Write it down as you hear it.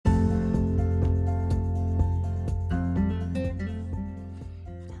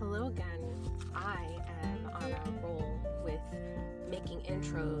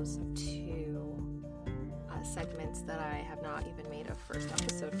intros to segments that I have not even made a first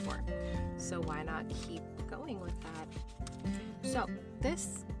episode for. So why not keep going with that? So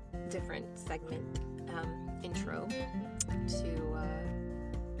this different segment intro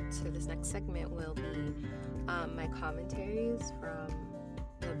to this next segment will be my commentaries from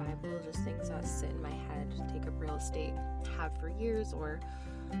the Bible, just things that sit in my head, take up real estate, have for years or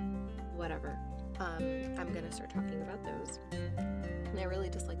whatever. I'm going to start talking about those. And I really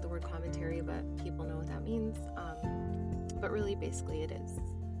dislike the word commentary, but people know what that means. But really, basically, it is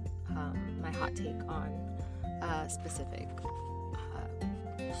my hot take on a specific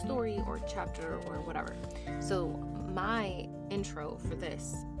story or chapter or whatever. So my intro for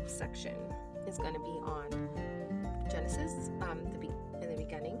this section is going to be on Genesis, in the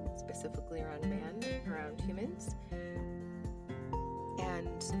beginning, specifically around man, around humans,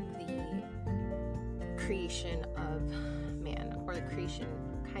 and the creation of man, or the creation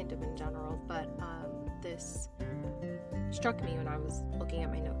kind of in general. But this struck me when I was looking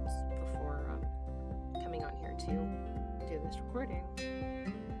at my notes before coming on here to do this recording.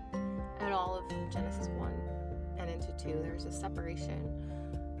 And all of Genesis 1 and into 2, there's a separation.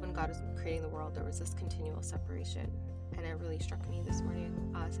 When God was creating the world, there was this continual separation. And it really struck me this morning.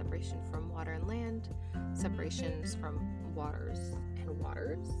 Separation from water and land, separations from waters and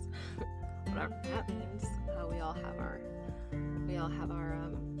waters, whatever that means. We all have our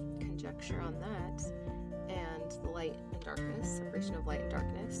conjecture on that. And the light and darkness, separation of light and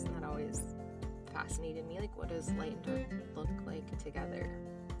darkness, and that always fascinated me. Like, what does light and dark look like together?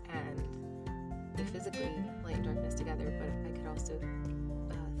 And they physically, light and darkness together, but I could also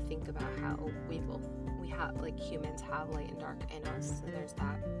think about how we have, like, humans have light and dark in us, and there's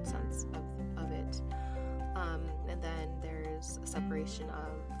that sense of it. And then there's a separation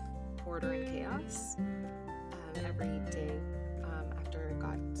of order and chaos. Every day, after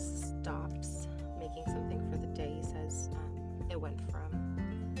God stops making something for the day, he says it went from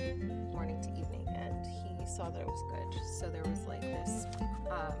morning to evening, and he saw that it was good. So there was like this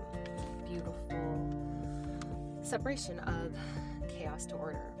beautiful separation of chaos to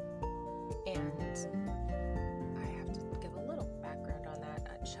order. And I have to give a little background on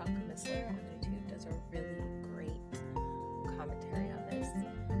that. Chuck Missler on YouTube does a really great commentary on this,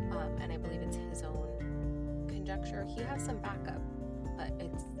 and I believe it's his own conjecture. He has some backup, but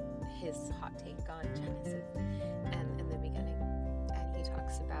it's his hot take on Genesis and in the beginning. And he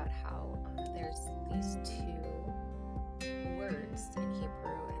talks about how there's these two words in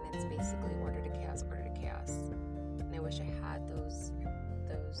Hebrew, and it's basically order to chaos, order to chaos. And I wish I had those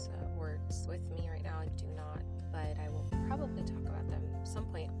words with me right now. I do not, but I will probably talk about them some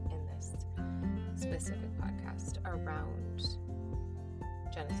point in this specific podcast around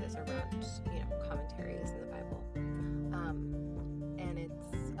Genesis, around, commentaries in the Bible. And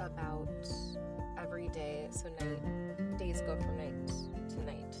it's about every day. So days go from night to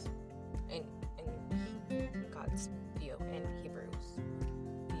night in God's view, in Hebrews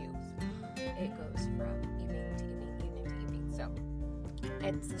views. It goes from evening to evening, evening to evening. So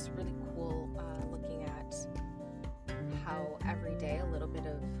it's this really cool looking at how every day a little bit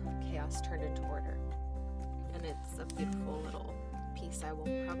of chaos turned into order. And it's a beautiful little piece I will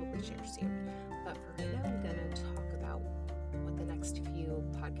probably share soon. But for right now, I'm going to talk about what the next few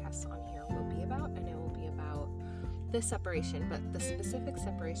podcasts on here will be about. And it will be about this separation, but the specific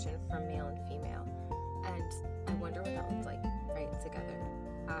separation from male and female. And I wonder what that looks like, right, together.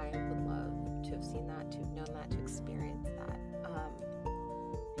 I would love to have seen that, to have known that, to experience that.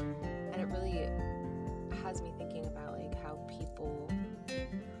 And it really has me thinking about, like, how people,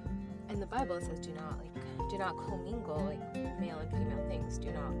 in the Bible it says do not commingle, like, male and female things.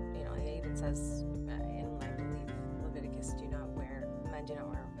 Do not, it even says in, I believe, Leviticus, men do not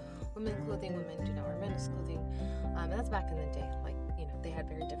wear women's clothing, women do not wear men's clothing. And that's back in the day. Like, they had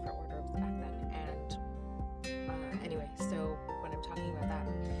very different wardrobes back then. And anyway, so when I'm talking about that,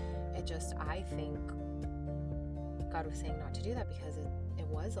 I think God was saying not to do that because it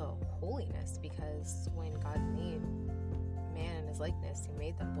was a holiness, because when God made man in his likeness, he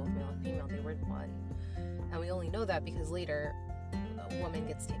made them both male and female. They were one. And we only know that because later a woman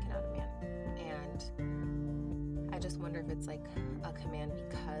gets taken out of man. And I just wonder if it's like a command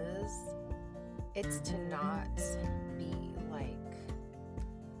because it's to not be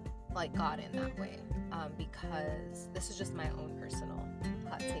like God in that way. Because this is just my own personal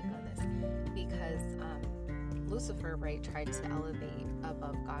hot take on this. Because Lucifer, right, tried to elevate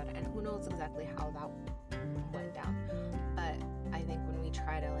above God, and who knows exactly how that went down. But I think when we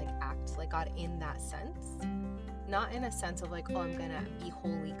try to act like God in that sense, not in a sense of I'm gonna be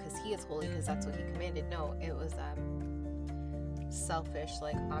holy because he is holy because that's what he commanded. No, it was selfish,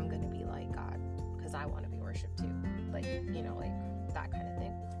 like, I'm gonna be like God because I want to be worshipped too, like, like that kind of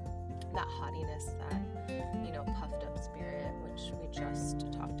thing. That haughtiness, that, puffed up spirit, which we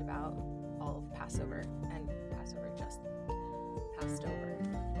just talked about all of Passover, and Passover just passed over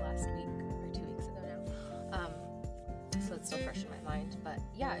last week or 2 weeks ago now. So it's still fresh in my mind, but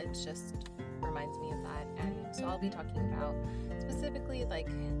yeah, it just reminds me of that. And so I'll be talking about specifically like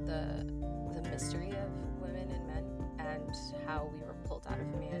the mystery of women and men, and how we were pulled out of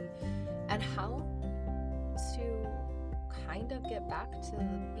man, and how to kind of get back to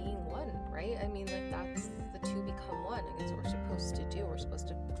being one, right? I mean, like, that's the two become one. Like, that's what we're supposed to do. We're supposed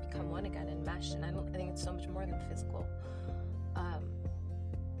to become one again and mesh. And I think it's so much more than physical.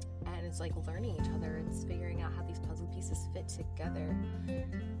 And it's like learning each other. It's figuring out how these puzzle pieces fit together,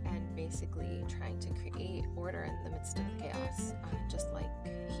 and basically trying to create order in the midst of the chaos, just like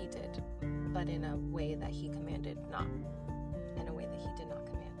he did, but in a way that he commanded, not in a way that he did not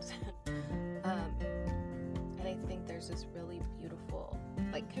command. And I think there's this really beautiful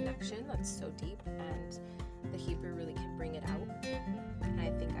like connection that's so deep, and the Hebrew really can bring it out. And I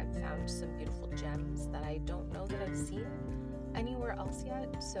think I've found some beautiful gems that I don't know that I've seen anywhere else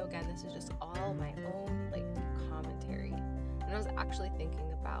yet. So again, this is just all my own like commentary. And I was actually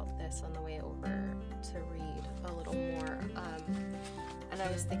thinking about this on the way over to read a little more. And I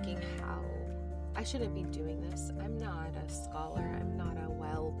was thinking how I shouldn't be doing this. I'm not a scholar. I'm not a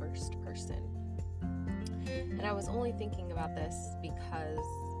well-versed person. And I was only thinking about this because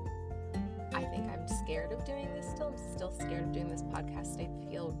I think I'm scared of doing this still. I'm still scared of doing this podcast. I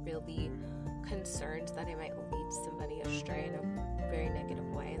feel really concerned that I might lead somebody astray in a very negative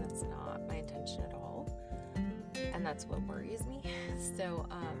way, and that's not my intention at all. And that's what worries me. So,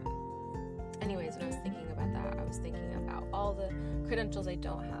 anyways, when I was thinking about that, I was thinking about all the credentials I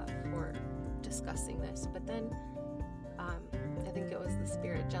don't have for discussing this. But then, I think it was the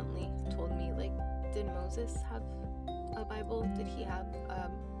Spirit gently told me, like, did Moses have a Bible? Did he have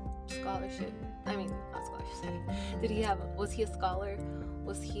scholarship? I mean, not scholarship. Was he a scholar?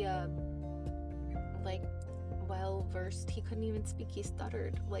 Was he a, like, well-versed? He couldn't even speak. He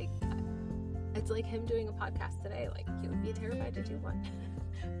stuttered. Like, it's like him doing a podcast today. Like, he would be terrified to do one.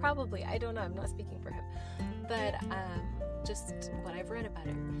 Probably. I don't know. I'm not speaking for him. But just what I've read about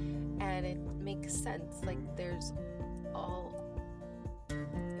him. And it makes sense. Like, there's all...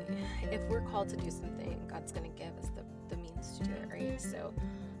 If we're called to do something, God's going to give us the means to do it, right? So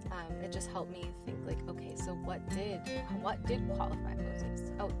it just helped me think, like, okay, so what did qualify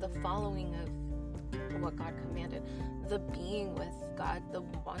Moses? Oh, the following of what God commanded, the being with God, the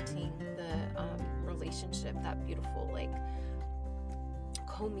wanting, the relationship, that beautiful, like,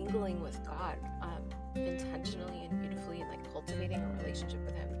 commingling with God, intentionally and beautifully, like, cultivating a relationship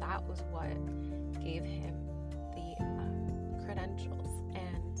with him. That was what gave him the credentials.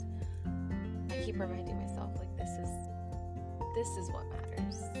 And I keep reminding myself, like, this is what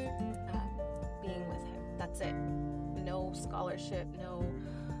matters. Being with him. That's it. No scholarship, no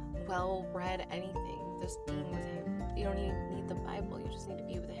well-read anything. Just being with him. You don't even need the Bible. You just need to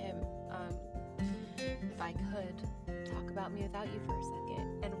be with him. If I could talk about Me Without You for a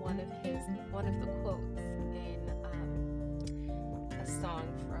second, and one of the quotes in a song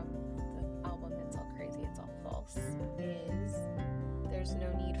from the album It's All Crazy, It's All False is, "There's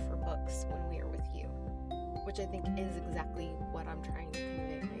no need for books when we are with you," which I think is exactly what I'm trying to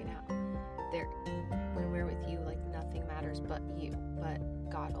convey right now. When we're with you, like, nothing matters but you, but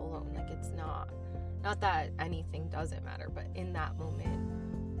God alone. Like, it's not that anything doesn't matter, but in that moment,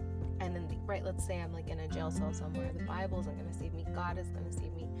 and then right, let's say I'm like in a jail cell somewhere, the Bible isn't going to save me, God is going to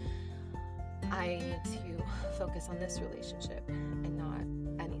save me. I need to focus on this relationship and not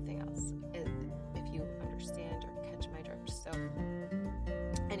anything else, if you understand or catch my drift. So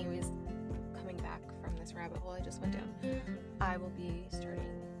anyways, coming back from this rabbit hole I just went down, I will be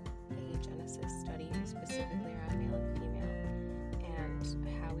starting a Genesis study specifically around male and female, and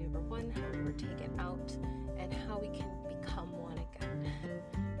how we were one, how we were taken out, and how we can become one again.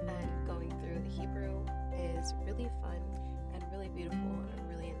 And going through the Hebrew is really fun and really beautiful and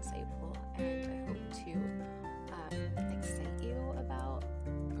really insightful, and I hope to excite you about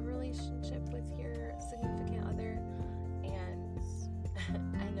a relationship with your significant other. And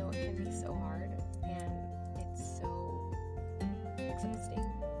I know it can be so hard, and it's so exhausting,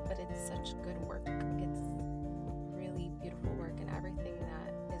 but it's such good work. It's really beautiful work, and everything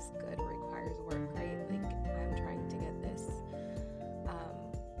that is good requires work, right? Like, I'm trying to get this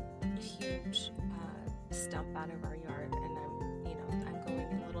huge stump out of our yard, and I'm going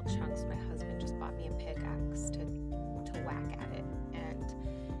in little chunks. My husband just bought me a pickaxe to whack at it, and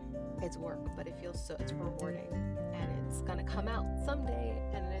it's work, but it feels it's rewarding, and it's gonna come out someday,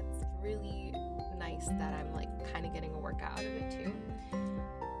 and it's really nice that I'm like kind of getting a workout out of it too.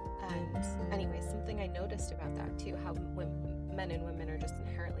 And anyway, something I noticed about that too, how men and women are just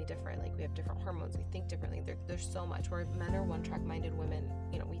inherently different. Like we have different hormones, we think differently. There's so much where men are one-track minded, women,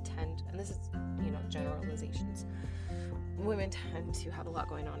 we tend, and this is, generalizations, women tend to have a lot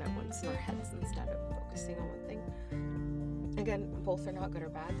going on at once in our heads instead of focusing on one thing. Again, both are not good or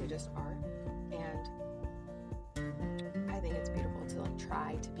bad, they just are. And I think it's beautiful to like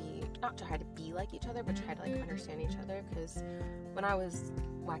not try to be like each other, but try to like understand each other. Because when I was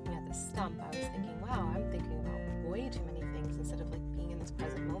whacking at this stump, I was thinking, wow, I'm thinking about way too many things instead of like being in this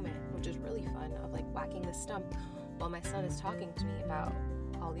present moment, which is really fun, of like whacking this stump while my son is talking to me about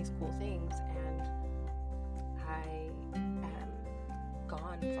all these cool things, and I am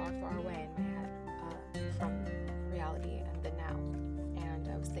gone far away in my head from reality and the now. And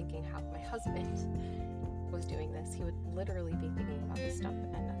I was thinking how my husband was doing this. He would literally be thinking about this stuff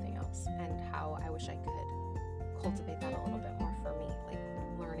and nothing else, and how I wish I could cultivate that a little bit more for me, like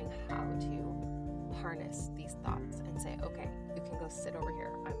learning how to harness these thoughts and say, okay, you can go sit over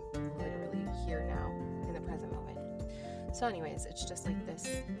here. I'm literally here now in the present moment. So anyways, it's just like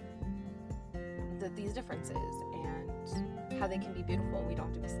these differences and how they can be beautiful, and we don't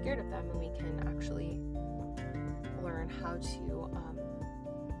have to be scared of them, and we can actually learn how to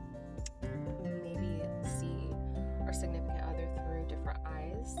maybe see our significant other through different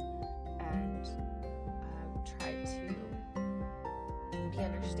eyes, and try to be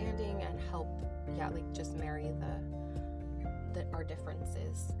understanding and help, just marry our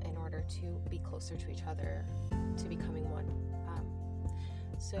differences in order to be closer to each other, to becoming one.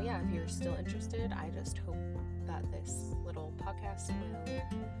 So if you're still interested, I just hope that this little podcast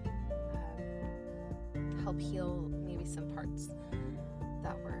will help heal maybe some parts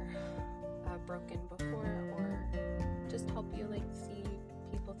that were broken before, or just help you like see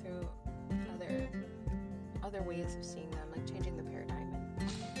people through other ways of seeing them, like changing the paradigm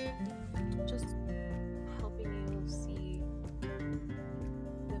and just helping you see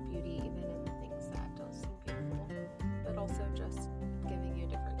the beauty even in the things that don't seem beautiful, but also just giving you a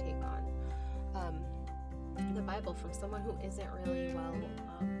different take on the Bible from someone who isn't really well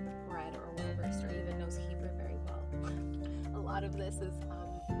read or well versed, or even knows Hebrew very well. A lot of this is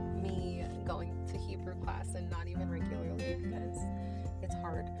me going to Hebrew class, and not even regularly, because it's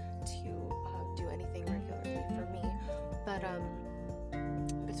hard to do anything regularly for me. But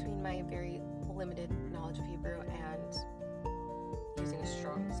between my very limited knowledge of Hebrew and using a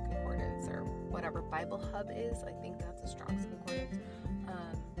Strong's Concordance, or whatever Bible Hub is, I think that's a Strong's Concordance.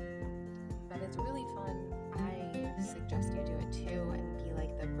 But it's really fun. I suggest you do it too, and be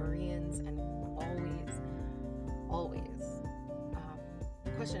like the Bereans, and always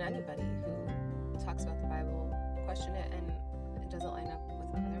question anybody who talks about the Bible. Question it, and it doesn't line up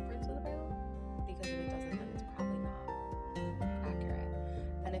with other parts of the Bible, because if it doesn't, then it's probably not accurate.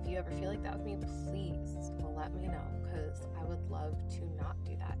 And if you ever feel like that with me, please let me know, because I would love to not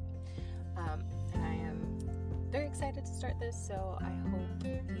do that. And I am very excited to start this, so I hope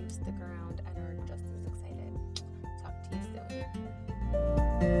you stick around and are just as excited. Talk to you soon.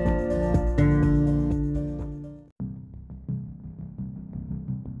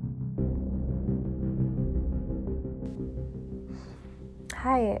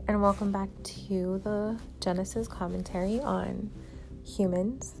 Hi, and welcome back to the Genesis commentary on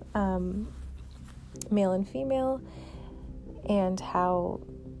humans, male and female, and how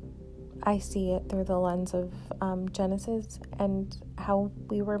I see it through the lens of Genesis and how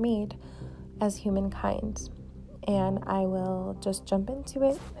we were made as humankind. And I will just jump into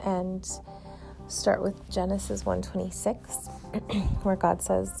it and start with Genesis 1:26, where God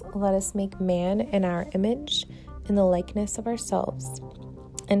says, "Let us make man in our image, in the likeness of ourselves,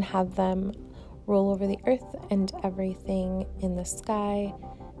 and have them rule over the earth and everything in the sky,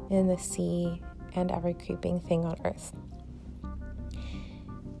 in the sea, and every creeping thing on earth."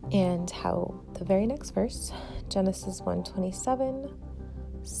 And how the very next verse, Genesis 1:27,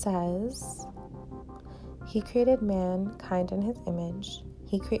 says, "He created mankind in his image.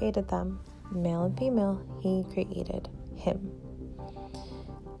 He created them, male and female. He created him."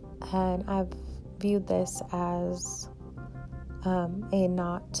 And I've viewed this as a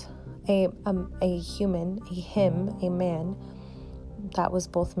human, a him, a man that was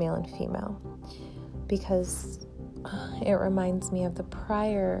both male and female, because it reminds me of the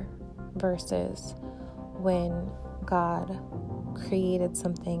prior verses when God created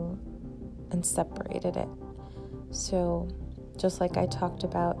something and separated it. So just like I talked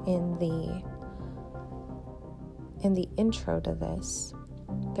about in the intro to this,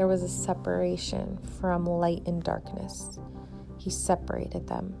 there was a separation from light and darkness. He separated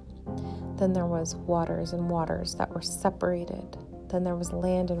them. Then there was waters and waters that were separated. Then there was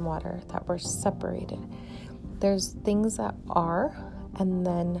land and water that were separated. There's things that are and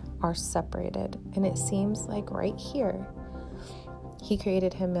then are separated. And it seems like right here, he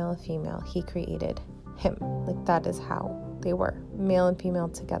created him male and female. He created him. Like that is how they were. Male and female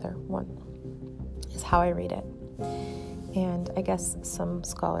together, one, is how I read it. And I guess some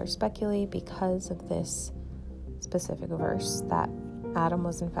scholars speculate because of this specific verse that Adam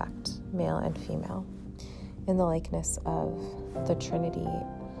was in fact male and female in the likeness of the Trinity,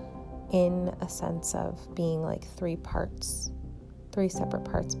 in a sense of being like three separate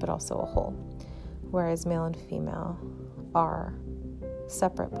parts, but also a whole. Whereas male and female are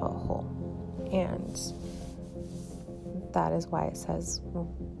separate but a whole. And that is why it says,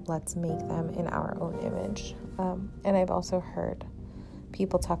 let's make them in our own image. And I've also heard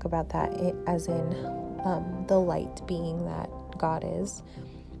people talk about that as in the light being that God is.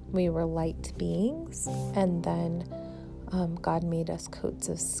 We were light beings, and then God made us coats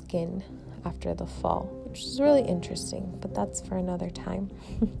of skin after the fall, which is really interesting, but that's for another time.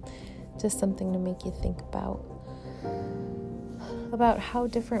 Just something to make you think about how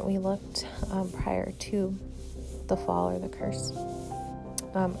different we looked prior to the fall or the curse.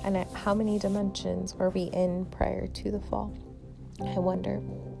 And at how many dimensions were we in prior to the fall? I wonder.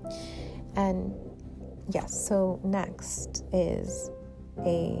 And yes, so next is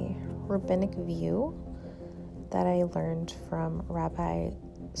a rabbinic view that I learned from Rabbi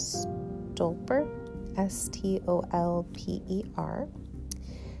Stolper, Stolper.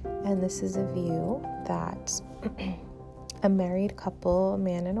 And this is a view that a married couple, a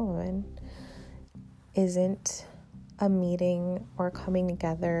man and a woman, isn't a meeting or coming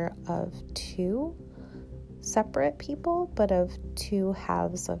together of two separate people, but of two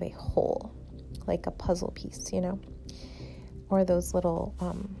halves of a whole, like a puzzle piece, or those little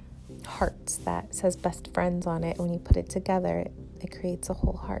hearts that says best friends on it. When you put it together, it creates a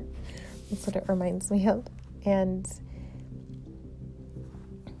whole heart. That's what it reminds me of. And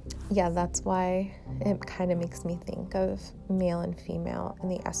yeah, that's why it kind of makes me think of male and female in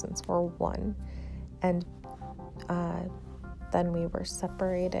the essence were one. And then we were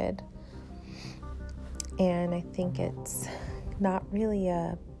separated. And I think it's not really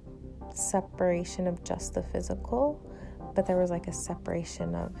a separation of just the physical, but there was like a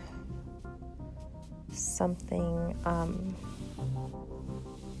separation of something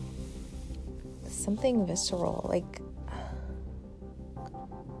visceral, like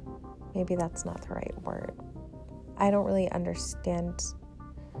maybe that's not the right word. I don't really understand.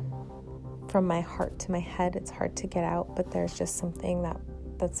 From my heart to my head, it's hard to get out, but there's just something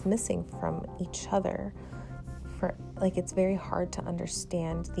that's missing from each other. It's very hard to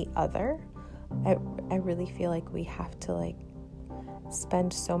understand the other. I really feel like we have to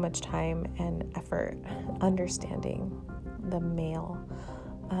spend so much time and effort understanding the male.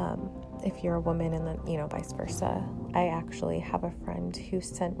 If you're a woman, and then vice versa. I actually have a friend who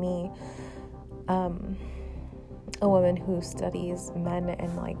sent me a woman who studies men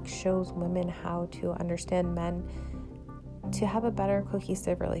and shows women how to understand men to have a better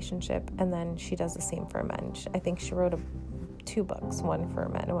cohesive relationship, and then she does the same for men. I think she wrote 2 books, one for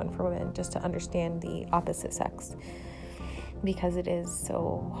men and one for women, just to understand the opposite sex, because it is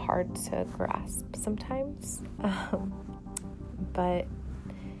so hard to grasp sometimes. But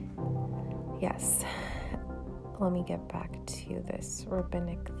yes, let me get back to this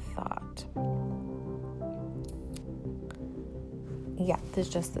rabbinic thought. Yeah, there's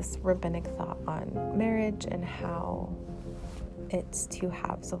just this rabbinic thought on marriage and how it's 2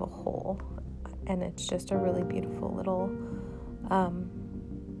 halves of a whole. And it's just a really beautiful little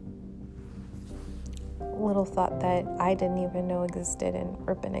thought that I didn't even know existed in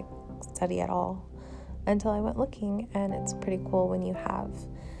rabbinic study at all until I went looking. And it's pretty cool when you have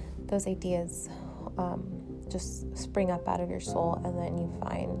those ideas just spring up out of your soul, and then you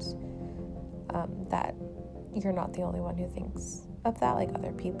find that you're not the only one who thinks of that.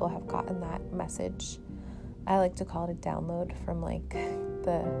 Other people have gotten that message. I like to call it a download from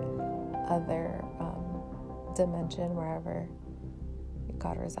the other dimension, wherever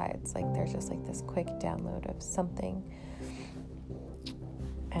God resides. There's just this quick download of something,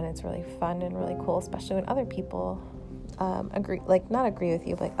 and it's really fun and really cool, especially when other people not agree with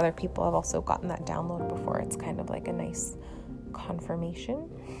you, but other people have also gotten that download before. It's kind of a nice confirmation.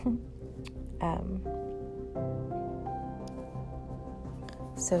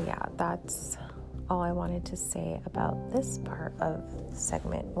 So yeah, that's all I wanted to say about this part of the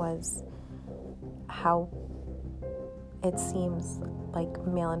segment, was how it seems like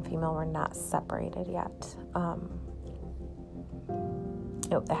male and female were not separated yet.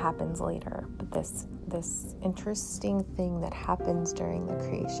 It happens later, but this interesting thing that happens during the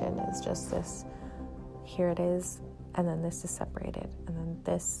creation is just this, here it is, and then this is separated, and then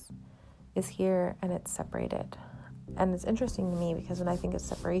this is here, and it's separated. And it's interesting to me because when I think of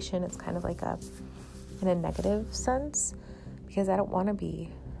separation, it's kind of like in a negative sense, because I don't want to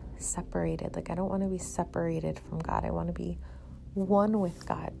be separated. Like, I don't want to be separated from God. I want to be one with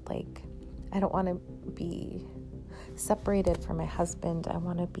God. Like, I don't want to be separated from my husband. I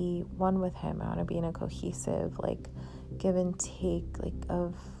want to be one with him. I want to be in a cohesive, like, give and take, like,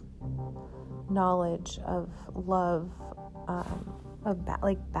 of knowledge, of love, of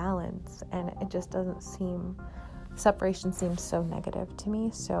balance. And it just doesn't seem, separation seems so negative to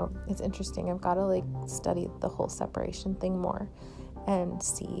me. So it's interesting. I've got to like study the whole separation thing more and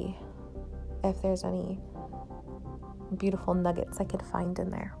see if there's any beautiful nuggets I could find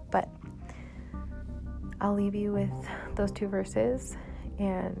in there. But I'll leave you with those 2 verses,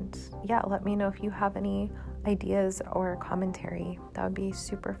 and yeah, let me know if you have any ideas or commentary. That would be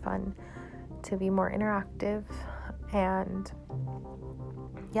super fun to be more interactive, and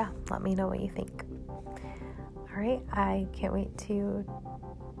yeah, let me know what you think. All right, I can't wait to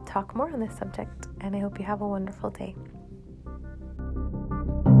talk more on this subject, and I hope you have a wonderful day.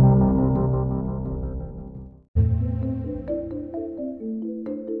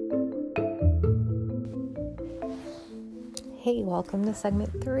 Hey, welcome to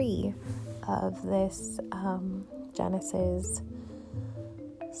segment 3 of this Genesis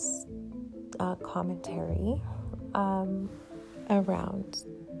commentary around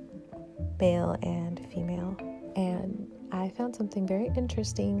male and female. And I found something very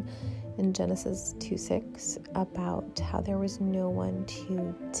interesting in Genesis 2:6 about how there was no one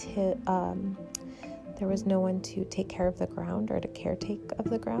to take care of the ground, or to caretake of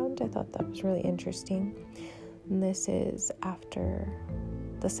the ground. I thought that was really interesting. And this is after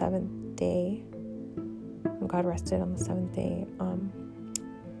the 7th day. God rested on the 7th day.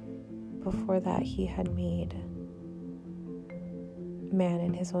 Before that, he had made man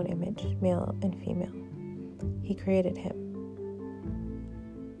in his own image, male and female. He created him.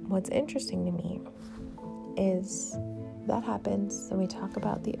 What's interesting to me is that happens, and we talk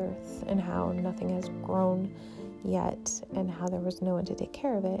about the earth and how nothing has grown yet, and how there was no one to take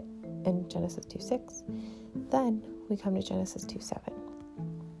care of it in Genesis 2:6. Then we come to Genesis 2:7,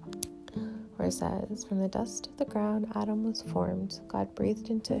 where it says, "From the dust of the ground Adam was formed. God breathed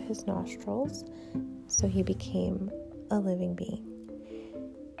into his nostrils, so he became a living being."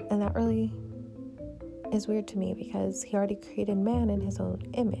 And that really is weird to me, because he already created man in his own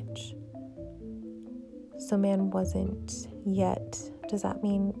image. So man wasn't yet. Does that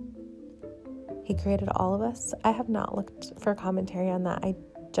mean he created all of us? I have not looked for commentary on that. I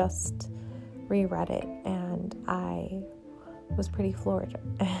just reread it, and I was pretty floored.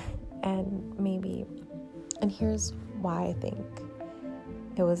 And here's why I think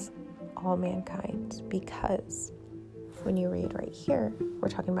it was all mankind, because when you read right here, we're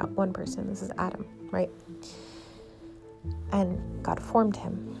talking about one person. This is Adam, right? And God formed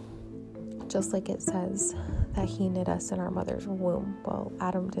him, just like it says that he knit us in our mother's womb. Well,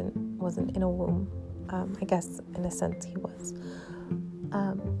 Adam wasn't in a womb. I guess in a sense he was.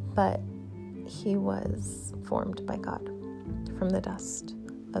 But he was formed by God from the dust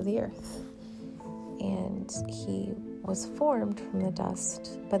of the earth. And he was formed from the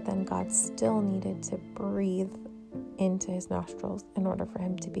dust, but then God still needed to breathe into his nostrils in order for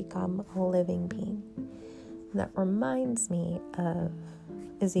him to become a living being. And that reminds me of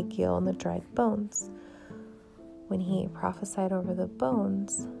Ezekiel and the dried bones. When he prophesied over the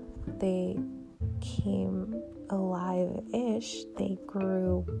bones, they came alive-ish. They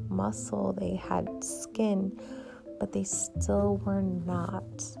grew muscle, they had skin, but they still were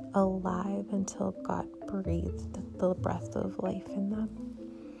not alive until God breathed the breath of life in them.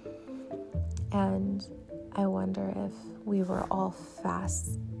 And I wonder if we were all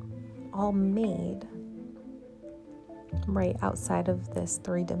made right outside of this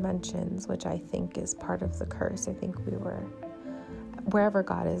 3 dimensions, which I think is part of the curse. I think we were, wherever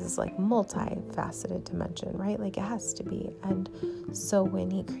God is like multifaceted dimension, right? Like it has to be. And so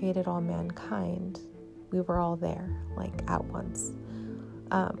when he created all mankind, we were all there, like at once.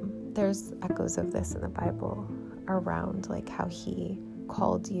 There's echoes of this in the Bible around like how he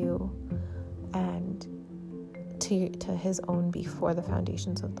called you and to his own before the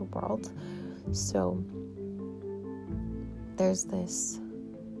foundations of the world. So there's this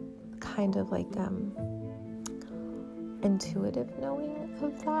kind of like intuitive knowing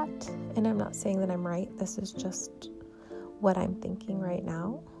of that. And I'm not saying that I'm right. This is just what I'm thinking right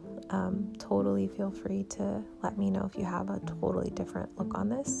now. Totally feel free to let me know if you have a totally different look on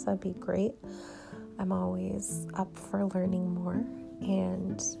this. That'd be great. I'm always up for learning more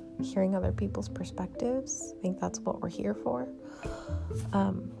and hearing other people's perspectives. I think that's what we're here for.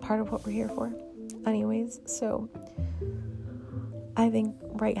 Part of what we're here for. Anyways, so I think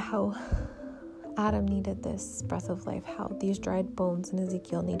how Adam needed this breath of life, how these dried bones in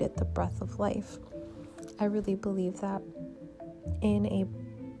Ezekiel needed the breath of life. I really believe that in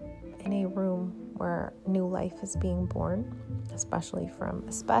a room where new life is being born, especially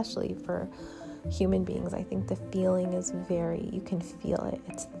for human beings, I think the feeling is you can feel it.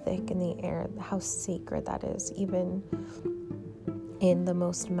 It's thick in the air, how sacred that is. Even in the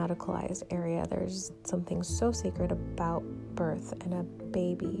most medicalized area, there's something so sacred about birth and a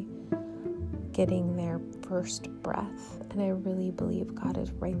baby getting their first breath. And I really believe God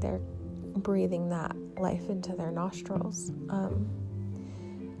is right there breathing that life into their nostrils.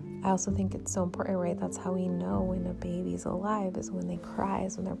 I also think it's so important, right? That's how we know when a baby's alive, is when they cry,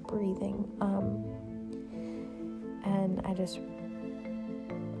 is when they're breathing. And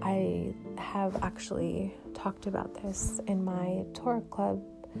I have actually talked about this in my Torah club,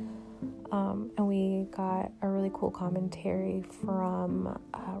 and we got a really cool commentary from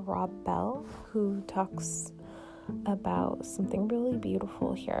Rob Bell, who talks about something really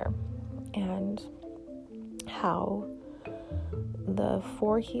beautiful here, and how the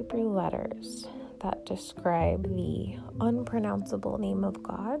 4 Hebrew letters that describe the unpronounceable name of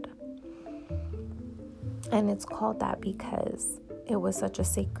God, and it's called that because it was such a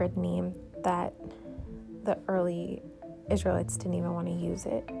sacred name that the early Israelites didn't even want to use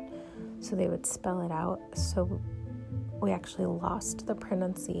it, so they would spell it out. So we actually lost the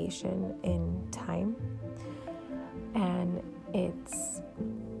pronunciation in time, and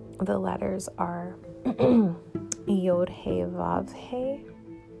the letters are Yod He Vav He,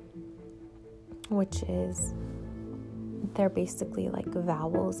 which is, they're basically like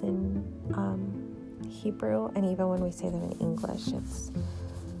vowels in Hebrew, and even when we say them in English, it's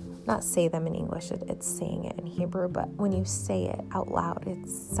not say them in English, it's saying it in Hebrew, but when you say it out loud, it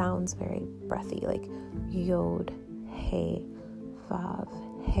sounds very breathy, like Yod He Vav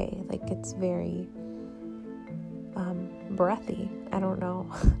He, like it's very breathy. I don't know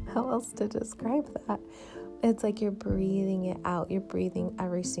how else to describe that. It's like you're breathing it out. You're breathing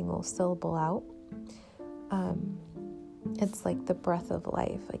every single syllable out. It's like the breath of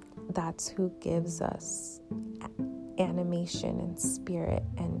life. Like that's who gives us animation and spirit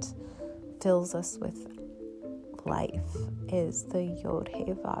and fills us with life, is the Yod He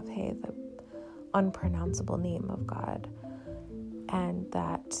Vav He, the unpronounceable name of God, and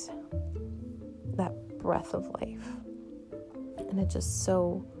that breath of life. And it's just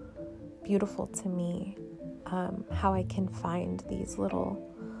so beautiful to me, how I can find these little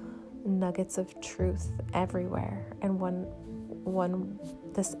nuggets of truth everywhere. And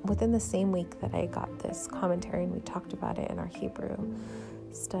within the same week that I got this commentary, and we talked about it in our Hebrew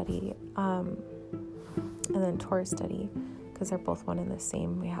study, and then Torah study, because they're both one and the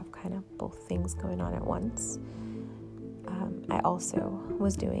same. We have kind of both things going on at once. I also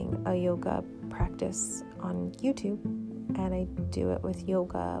was doing a yoga practice on YouTube, and I do it with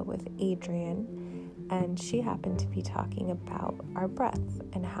yoga with Adrienne, and she happened to be talking about our breath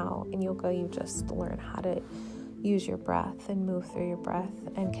and how in yoga you just learn how to use your breath and move through your breath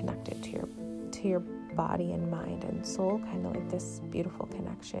and connect it to your body and mind and soul, kind of like this beautiful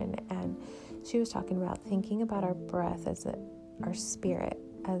connection. And she was talking about thinking about our breath as our spirit,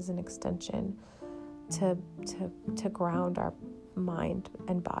 as an extension to ground our mind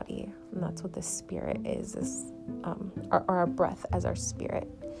and body. And that's what the spirit is our breath as our spirit,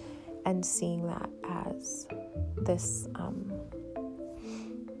 and seeing that as this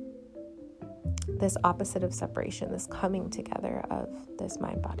this opposite of separation, this coming together of this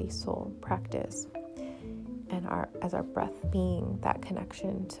mind, body, soul practice, and as our breath being that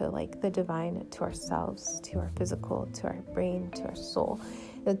connection to like the divine, to ourselves, to our physical, to our brain, to our soul.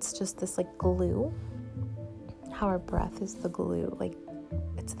 It's just this like glue, how our breath is the glue, like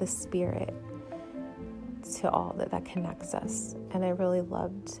it's the spirit to all that connects us. And I really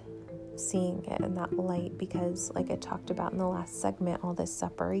loved seeing it in that light, because like I talked about in the last segment, all this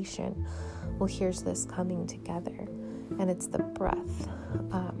separation, well, here's this coming together, and it's the breath,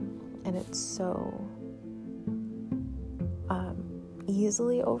 and it's so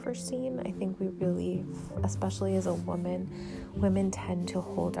easily overseen. I think we really, especially as a women tend to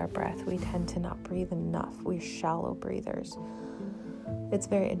hold our breath. We tend to not breathe enough. We're shallow breathers. It's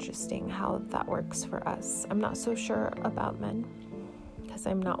very interesting how that works for us. I'm not so sure about men, because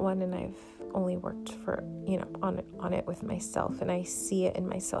I'm not one, and I've only worked for, on it with myself, and I see it in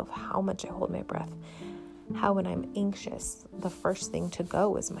myself, how much I hold my breath, how when I'm anxious, the first thing to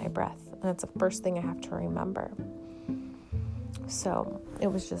go is my breath, and that's the first thing I have to remember. So it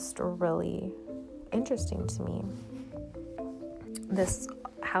was just really interesting to me, this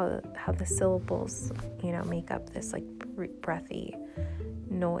how the syllables, make up this like breathy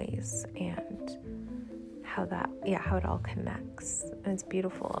noise, and how it all connects, and it's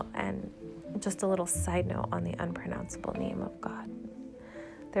beautiful. And just a little side note on the unpronounceable name of God.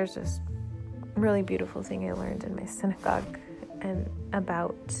 There's this really beautiful thing I learned in my synagogue and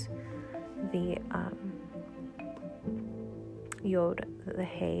about the Yod, the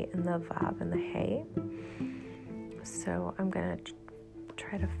Hey, and the Vav, and the Hey. So I'm going to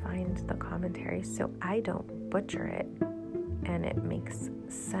try to find the commentary so I don't butcher it and it makes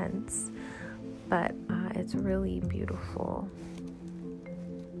sense. But it's really beautiful.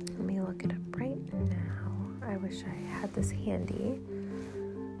 Let me look it up right now. I wish I had this handy.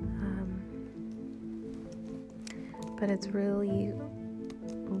 But it's really,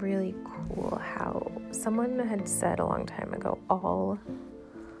 really cool how someone had said a long time ago,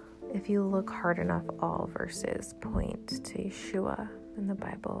 if you look hard enough, all verses point to Yeshua in the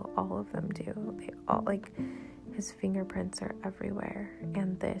Bible. All of them do. They all, like, his fingerprints are everywhere.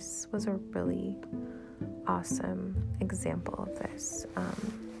 And this was a really awesome example of this.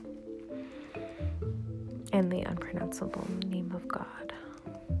 And the unpronounceable name of God.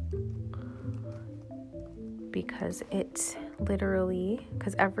 Because it literally,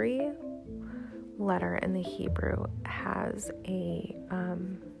 because every letter in the Hebrew has a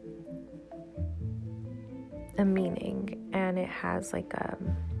meaning, and it has like a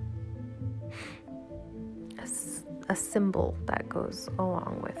symbol that goes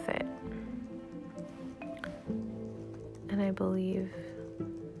along with it. And I believe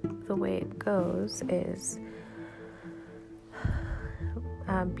the way it goes is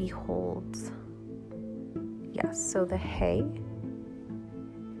beholds. Yes, so the Hey,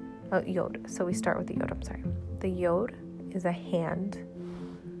 Yod. So we start with the Yod, I'm sorry. The Yod is a hand.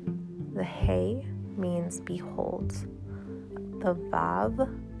 The Hey means beholds. The Vav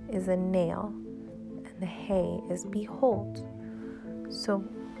is a nail. And the Hey is behold. So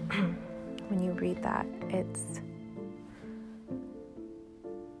when you read that, it's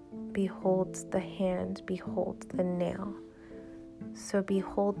beholds the hand, behold the nail. So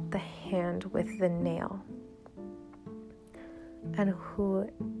behold the hand with the nail. And who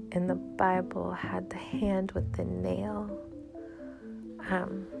in the Bible had the hand with the nail?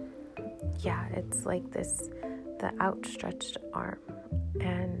 It's like this, the outstretched arm.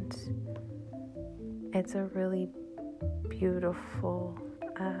 And it's a really beautiful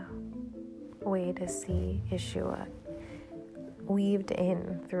way to see Yeshua weaved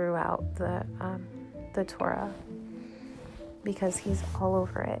in throughout the Torah, because he's all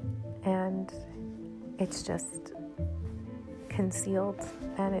over it, and it's just concealed.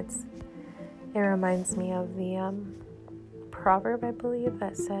 And it reminds me of the proverb, I believe,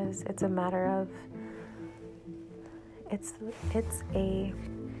 that says it's a matter of I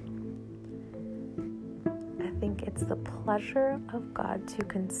think it's the pleasure of God to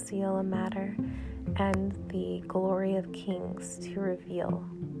conceal a matter, and the glory of kings to reveal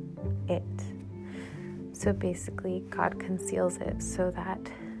it. So basically, God conceals it so that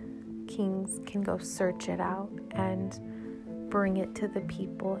kings can go search it out and bring it to the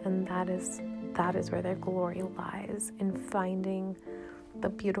people, and that is where their glory lies, in finding the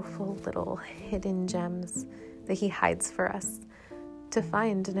beautiful little hidden gems that he hides for us to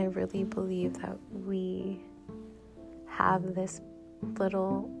find. And I really believe that we have this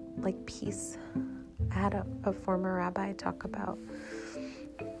little piece. I had a former rabbi talk about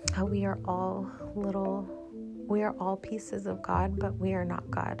how we are all pieces of God, but we are not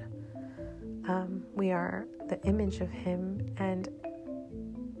God. We are the image of him, and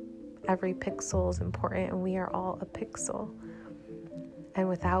every pixel is important, and we are all a pixel. And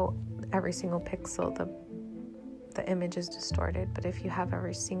without every single pixel, the image is distorted. But if you have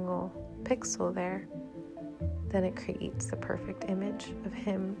every single pixel there, then it creates the perfect image of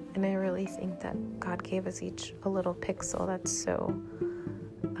him. And I really think that God gave us each a little pixel that's so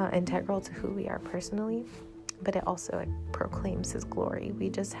integral to who we are personally, but it also proclaims his glory. We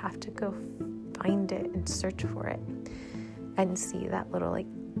just have to go find it and search for it and see that little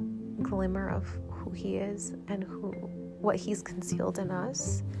glimmer of who he is and what he's concealed in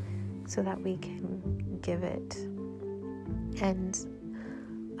us, so that we can give it and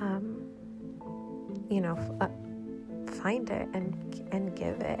find it and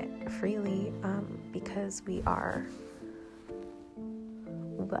give it freely, because we are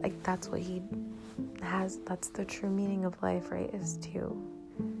like that's what he has. That's the true meaning of life, right? Is to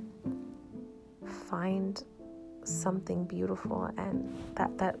find something beautiful and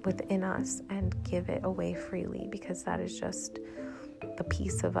that within us and give it away freely, because that is just the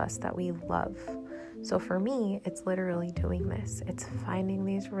piece of us that we love. So for me, it's literally doing this. It's finding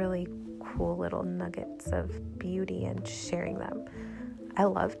these really cool little nuggets of beauty and sharing them. I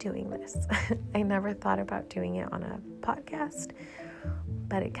love doing this. I never thought about doing it on a podcast,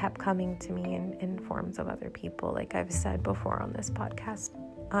 but it kept coming to me in forms of other people, like I've said before on this podcast.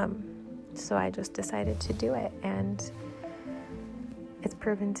 So I just decided to do it, and it's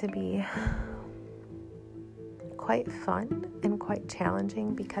proven to be quite fun and quite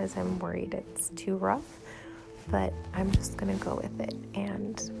challenging because I'm worried it's too rough, but I'm just gonna go with it.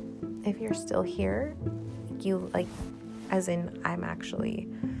 And if you're still here, you like, as in I'm actually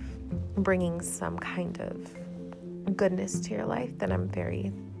bringing some kind of goodness to your life, then I'm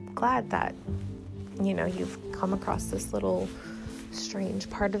very glad that, you know, you've come across this little strange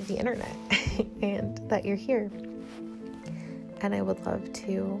part of the internet and that you're here. And I would love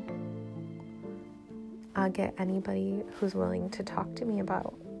to get anybody who's willing to talk to me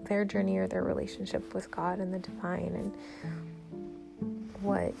about their journey or their relationship with God and the divine, and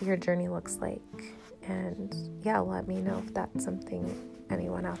what your journey looks like. And yeah, let me know if that's something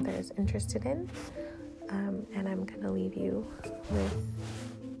anyone out there is interested in. And I'm gonna leave you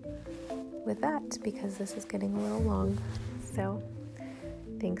with that, because this is getting a little long. So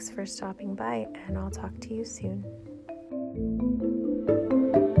thanks for stopping by, and I'll talk to you soon.